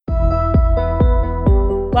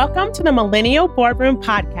Welcome to the Millennial Boardroom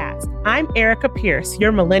Podcast. I'm Arika Pierce,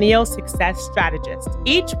 your Millennial Success Strategist.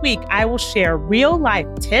 Each week, I will share real-life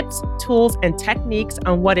tips, tools, and techniques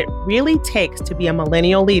on what it really takes to be a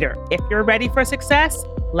millennial leader. If you're ready for success,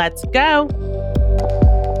 let's go.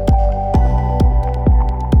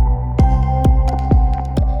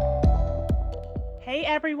 Hey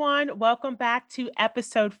everyone, welcome back to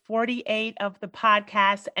episode 48 of the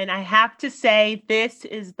podcast. And I have to say, this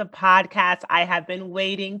is the podcast I have been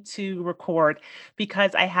waiting to record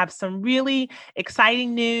because I have some really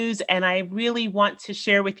exciting news and I really want to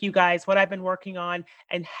share with you guys what I've been working on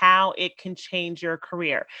and how it can change your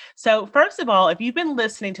career. So first of all, if you've been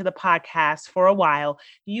listening to the podcast for a while,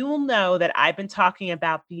 you will know that I've been talking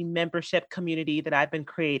about the membership community that I've been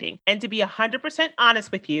creating. And to be 100%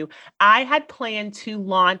 honest with you, I had planned to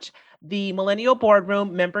launch the Millennial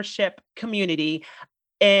Boardroom membership community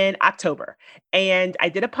in October. And I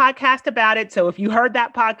did a podcast about it. So if you heard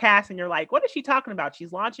that podcast and you're like, what is she talking about?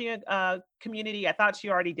 She's launching a community. I thought she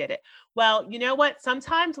already did it. Well, you know what?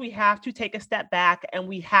 Sometimes we have to take a step back and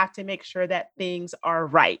we have to make sure that things are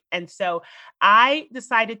right. And so I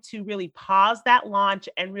decided to really pause that launch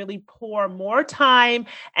and really pour more time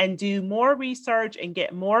and do more research and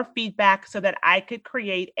get more feedback so that I could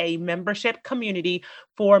create a membership community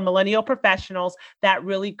for millennial professionals that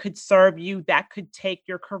really could serve you, that could take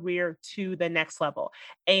your career to the next level.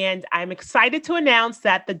 And I'm excited to announce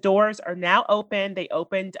that the doors are now open. They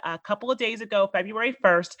opened a couple of days ago, February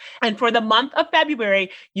 1st. And for the month of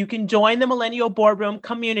February, you can join the Millennial Boardroom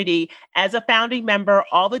community as a founding member.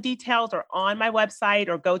 All the details are on my website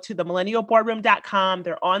or go to themillennialboardroom.com.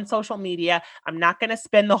 They're on social media. I'm not going to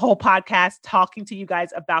spend the whole podcast talking to you guys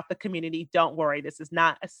about the community. Don't worry. This is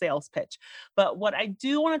not a sales pitch. But what I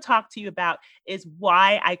do want to talk to you about is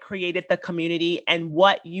why I created the community and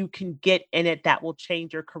what you can get in it that will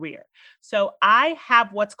change your career. So I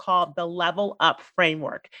have what's called the Level Up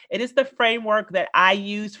framework. It is the framework that I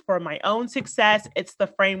use for my own success. It's the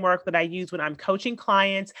framework that I use when I'm coaching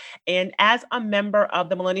clients. And as a member of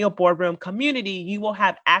the Millennial Boardroom community, you will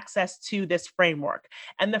have access to this framework.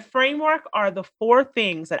 And the framework are the 4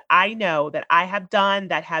 things that I know that I have done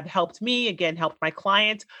that have helped me, again, helped my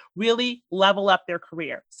clients really level up their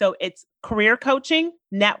career. So it's career coaching,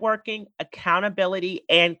 networking, accountability,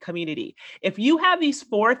 and community. If you have these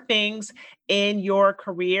 4 things in your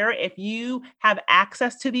career, if you have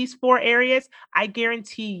access to these 4 areas, I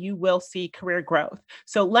guarantee you will see career growth.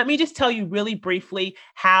 So let me just tell you really briefly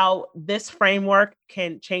how this framework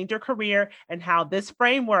can change your career and how this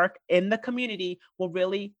framework in the community will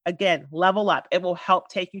really, again, level up. It will help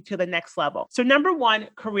take you to the next level. So number 1,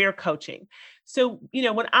 career coaching. So,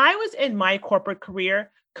 when I was in my corporate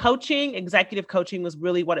career, coaching, executive coaching was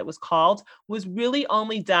really what it was called, was really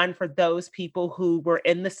only done for those people who were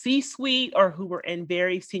in the C-suite or who were in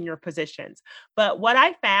very senior positions. But what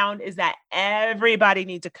I found is that everybody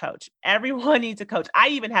needs a coach. Everyone needs a coach. I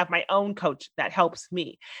even have my own coach that helps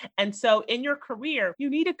me. And so in your career, you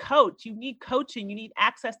need a coach, you need coaching, you need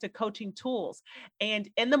access to coaching tools. And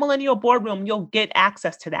in the Millennial Boardroom, you'll get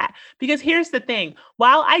access to that. Because here's the thing,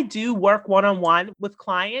 while I do work one-on-one with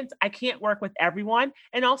clients, I can't work with everyone.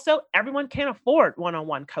 And also, everyone can't afford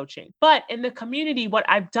one-on-one coaching. But in the community, what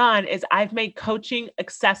I've done is I've made coaching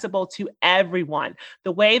accessible to everyone.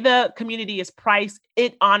 The way the community is priced,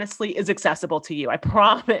 it honestly is accessible to you, I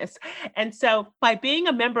promise. And so by being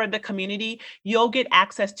a member of the community, you'll get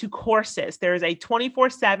access to courses. There's a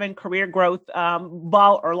 24/7 career growth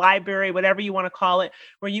vault or library, whatever you want to call it,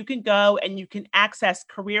 where you can go and you can access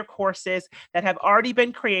career courses that have already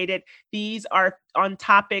been created. These are on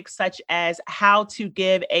topics such as how to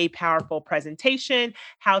give a powerful presentation,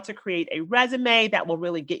 how to create a resume that will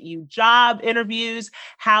really get you job interviews,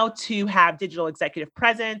 how to have digital executive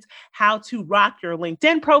presence, how to rock your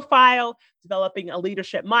LinkedIn profile, developing a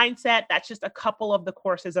leadership mindset. That's just a couple of the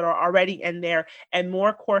courses that are already in there, and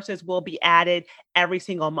more courses will be added every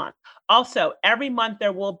single month. Also, every month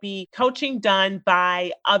there will be coaching done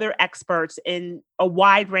by other experts in a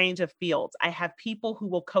wide range of fields. I have people who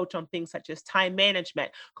will coach on things such as time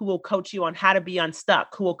management, who will coach you on how to be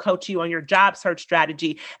unstuck, who will coach you on your job search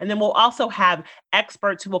strategy. And then we'll also have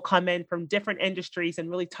experts who will come in from different industries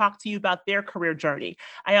and really talk to you about their career journey.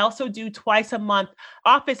 I also do twice a month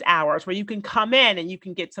office hours where you can come in and you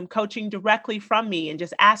can get some coaching directly from me and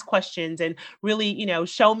just ask questions and really,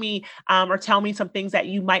 show me or tell me some things that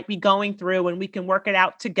you might be going through, and we can work it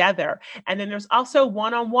out together. And then there's also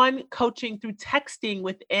one-on-one coaching through texting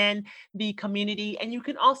within the community. And you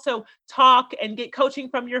can also talk and get coaching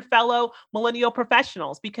from your fellow millennial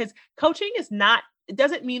professionals, because coaching is not It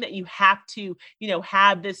doesn't mean that you have to,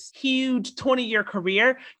 have this huge 20-year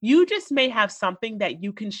career. You just may have something that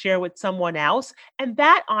you can share with someone else. And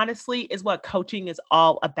that honestly is what coaching is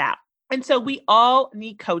all about. And so we all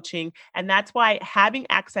need coaching. And that's why having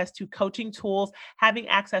access to coaching tools, having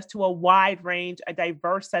access to a wide range, a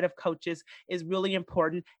diverse set of coaches is really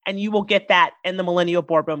important. And you will get that in the Millennial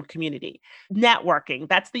Boardroom community. Networking,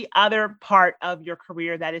 that's the other part of your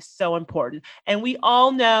career that is so important. And we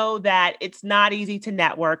all know that it's not easy to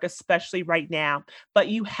network, especially right now, but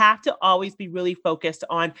you have to always be really focused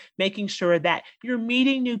on making sure that you're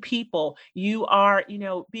meeting new people. You are,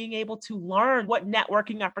 being able to learn what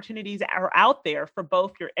networking opportunities are out there for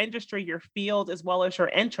both your industry, your field, as well as your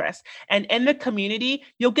interests. And in the community,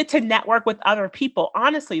 you'll get to network with other people.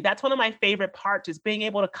 Honestly, that's one of my favorite parts is being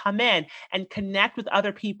able to come in and connect with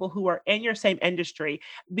other people who are in your same industry,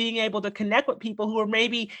 being able to connect with people who are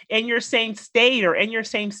maybe in your same state or in your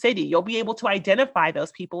same city. You'll be able to identify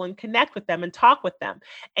those people and connect with them and talk with them.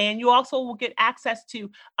 And you also will get access to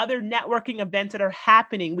other networking events that are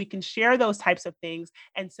happening. We can share those types of things.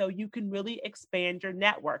 And so you can really expand your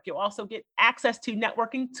network. You'll also get access to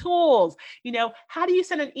networking tools. How do you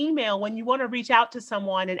send an email when you want to reach out to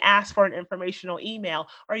someone and ask for an informational email,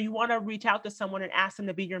 or you want to reach out to someone and ask them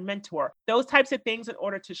to be your mentor? Those types of things, in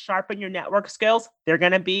order to sharpen your network skills, they're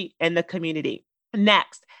going to be in the community.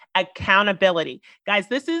 Next, accountability. Guys,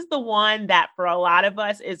 this is the one that for a lot of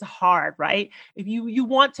us is hard, right? If you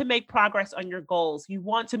want to make progress on your goals, you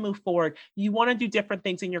want to move forward, you want to do different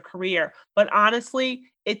things in your career, but honestly,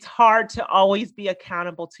 it's hard to always be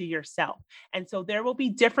accountable to yourself. And so there will be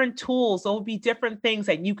different tools, there will be different things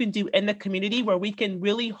that you can do in the community where we can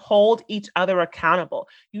really hold each other accountable.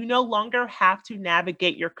 You no longer have to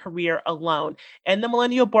navigate your career alone. In the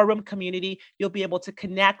Millennial Boardroom community, you'll be able to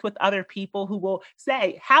connect with other people who will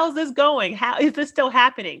say, how's this going? How is this still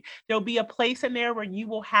happening? There'll be a place in there where you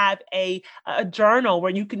will have a journal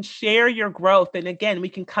where you can share your growth. And again, we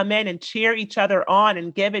can come in and cheer each other on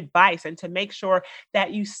and give advice and to make sure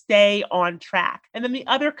that you stay on track. And then the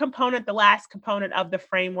other component, the last component of the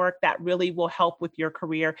framework that really will help with your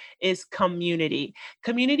career is community.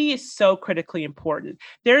 Community is so critically important.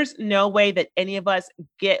 There's no way that any of us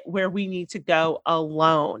get where we need to go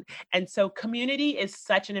alone. And so community is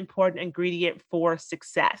such an important ingredient for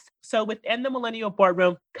success. So within the Millennial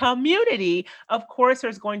Boardroom community, of course,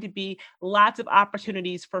 there's going to be lots of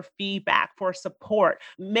opportunities for feedback, for support.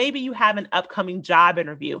 Maybe you have an upcoming job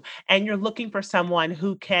interview and you're looking for someone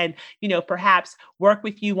who can, perhaps work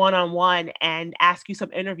with you one-on-one and ask you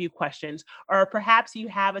some interview questions. Or perhaps you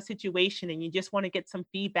have a situation and you just want to get some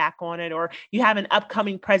feedback on it, or you have an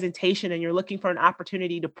upcoming presentation and you're looking for an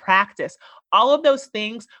opportunity to practice. All of those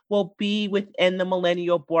things will be within the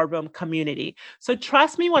Millennial Boardroom community. So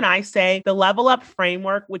trust me when I say the Level Up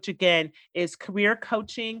framework, which again is career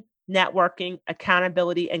coaching, networking,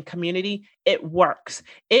 accountability, and community, it works.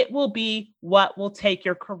 It will be what will take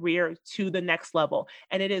your career to the next level.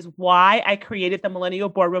 And it is why I created the Millennial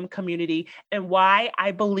Boardroom community and why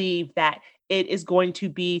I believe that it is going to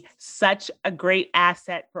be such a great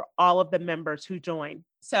asset for all of the members who join.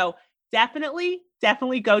 So definitely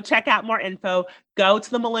go check out more info. Go to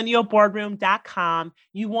themillennialboardroom.com.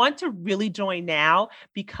 You want to really join now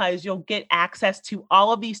because you'll get access to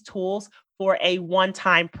all of these tools for a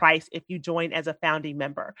one-time price if you join as a founding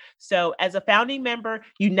member. So as a founding member,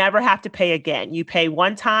 you never have to pay again. You pay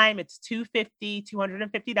one time, it's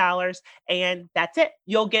 $250, and that's it.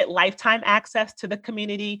 You'll get lifetime access to the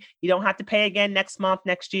community. You don't have to pay again next month,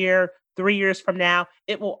 next year, 3 years from now.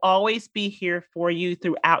 It will always be here for you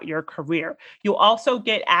throughout your career. You'll also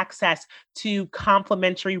get access to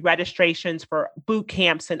complimentary registrations for boot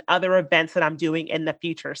camps and other events that I'm doing in the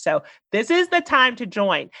future. So this is the time to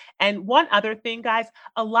join. And one other thing, guys,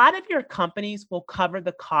 a lot of your companies will cover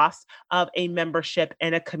the cost of a membership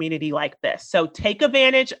in a community like this. So take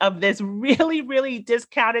advantage of this really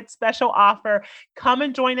discounted special offer. Come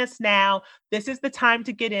and join us now. This is the time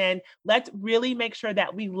to get in. Let's really make sure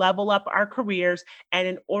that we level up our careers. And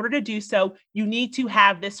in order to do so, you need to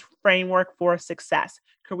have this framework for success: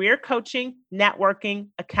 career coaching, networking,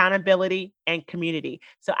 accountability, and community.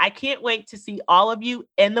 So I can't wait to see all of you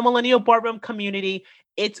in the Millennial Boardroom community.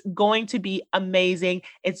 It's going to be amazing.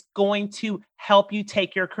 It's going to help you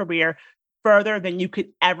take your career further than you could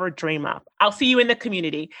ever dream of. I'll see you in the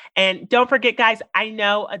community. And don't forget, guys, I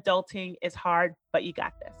know adulting is hard, but you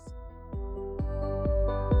got this.